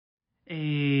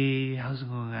How's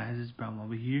it going, guys? It's Brown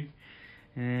over here,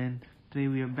 and today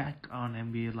we are back on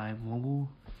NBA Live Mobile.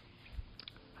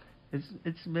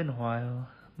 It's been a while.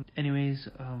 Anyways,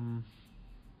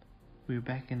 we're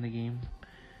back in the game,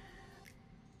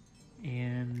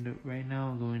 and right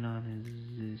now going on is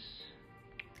this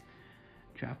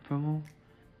draft promo.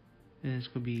 This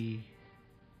could be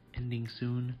ending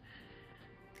soon,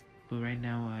 but right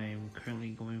now I'm currently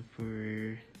going for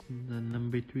the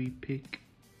number 3 pick,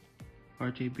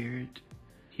 RJ Barrett.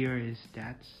 Here are his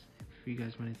stats if you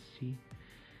guys wanted to see,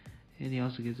 and he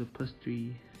also gives a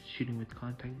 +3 shooting with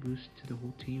contact boost to the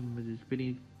whole team, which is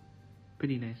pretty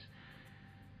nice.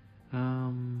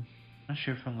 Not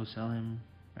sure if I'm gonna sell him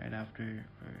right after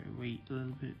or wait a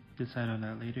little bit, decide on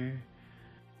that later.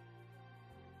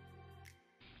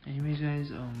 Anyways,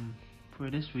 guys, for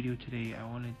this video today I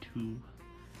wanted to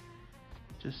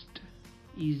just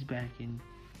ease back into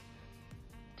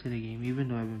the game, even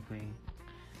though I've been playing.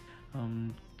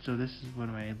 So this is what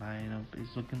my lineup is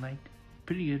looking like.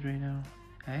 Pretty good right now.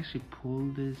 I actually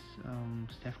pulled this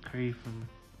Steph Curry from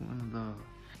one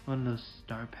of those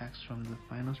star packs from the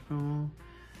finals promo.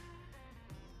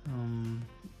 And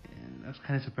I was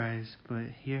kind of surprised, but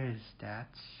here are his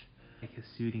stats. Like his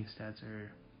shooting stats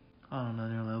are on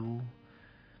another level.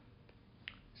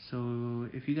 So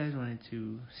if you guys wanted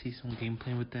to see some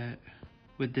gameplay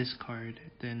with this card,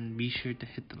 then be sure to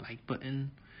hit the like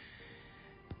button,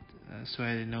 so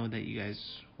I know that you guys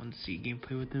want to see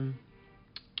gameplay with him.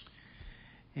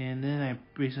 And then I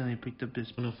recently picked up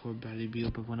this 104 Bradley Beal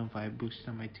but 105 boost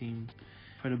on my team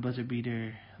for the buzzer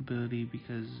beater ability,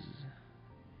 because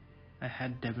I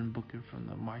had Devin Booker from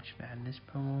the March Madness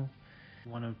promo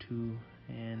 102,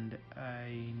 and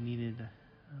I needed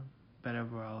a better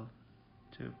overall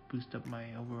to boost up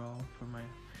my overall for my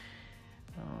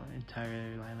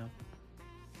entire lineup,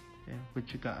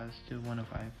 which got us to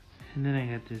 105. And then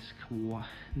I got this Kawhi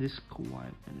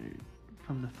Leonard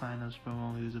from the finals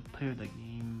promo. He was a player of the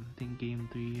game, I think game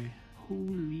 3.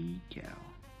 Holy cow.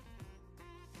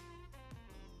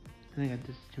 Then I got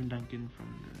this Tim Duncan from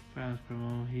the finals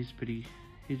promo. He's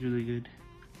really good.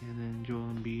 And then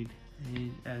Joel Embiid,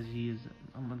 as he is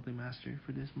a monthly master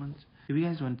for this month. If you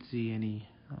guys want to see any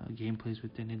gameplays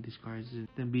with any of these cards,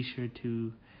 then be sure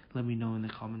to let me know in the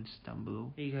comments down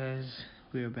below. Hey guys,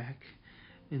 we are back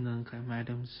in the Unclaimed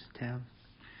Items tab.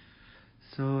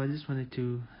 So I just wanted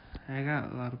to, I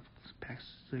got a lot of packs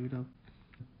saved up,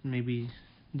 maybe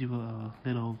do a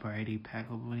little variety pack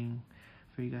opening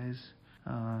for you guys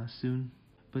soon.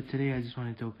 But today I just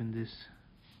wanted to open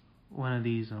one of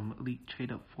these Elite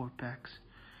Trade Up 4 packs.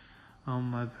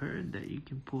 I've heard that you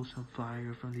can pull some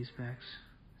flyer from these packs,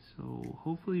 so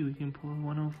hopefully we can pull a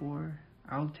 104.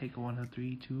 I'll take a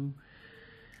 103 too,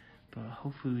 but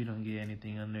hopefully we don't get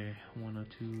anything under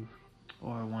 102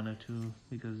 or 102,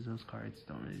 because those cards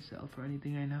don't really sell for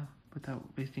anything right now. Without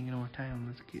wasting any more time,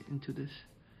 let's get into this.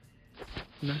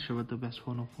 I'm not sure what the best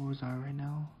 104s are right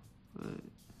now, but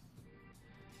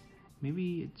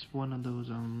maybe it's one of those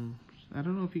I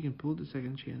don't know if you can pull the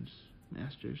second chance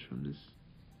masters from this.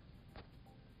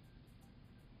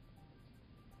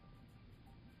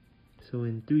 So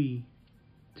in 3,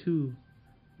 2,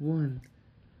 1,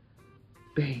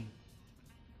 bang!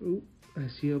 Oh, I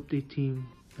see update team.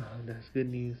 Oh, that's good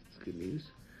news. That's good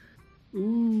news.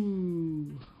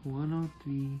 Ooh,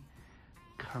 103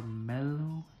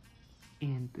 Carmelo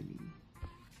Anthony,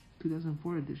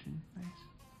 2004 edition. Nice.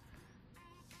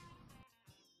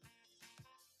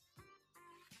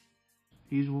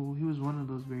 He was one of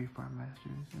those very far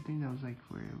masters. I think that was like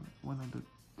for one of the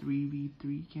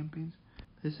 3v3 campaigns.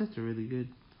 This sets are really good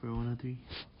for 103.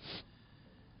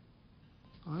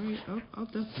 Alright, I'll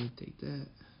definitely take that.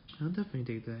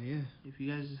 Yeah. If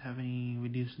you guys have any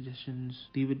video suggestions,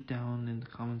 leave it down in the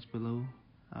comments below.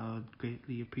 I would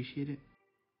greatly appreciate it.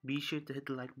 Be sure to hit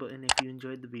the like button if you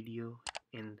enjoyed the video,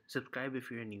 and subscribe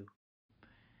if you're new.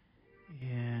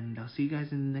 And I'll see you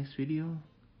guys in the next video.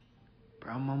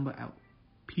 Brown Mamba out.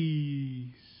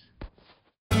 Peace.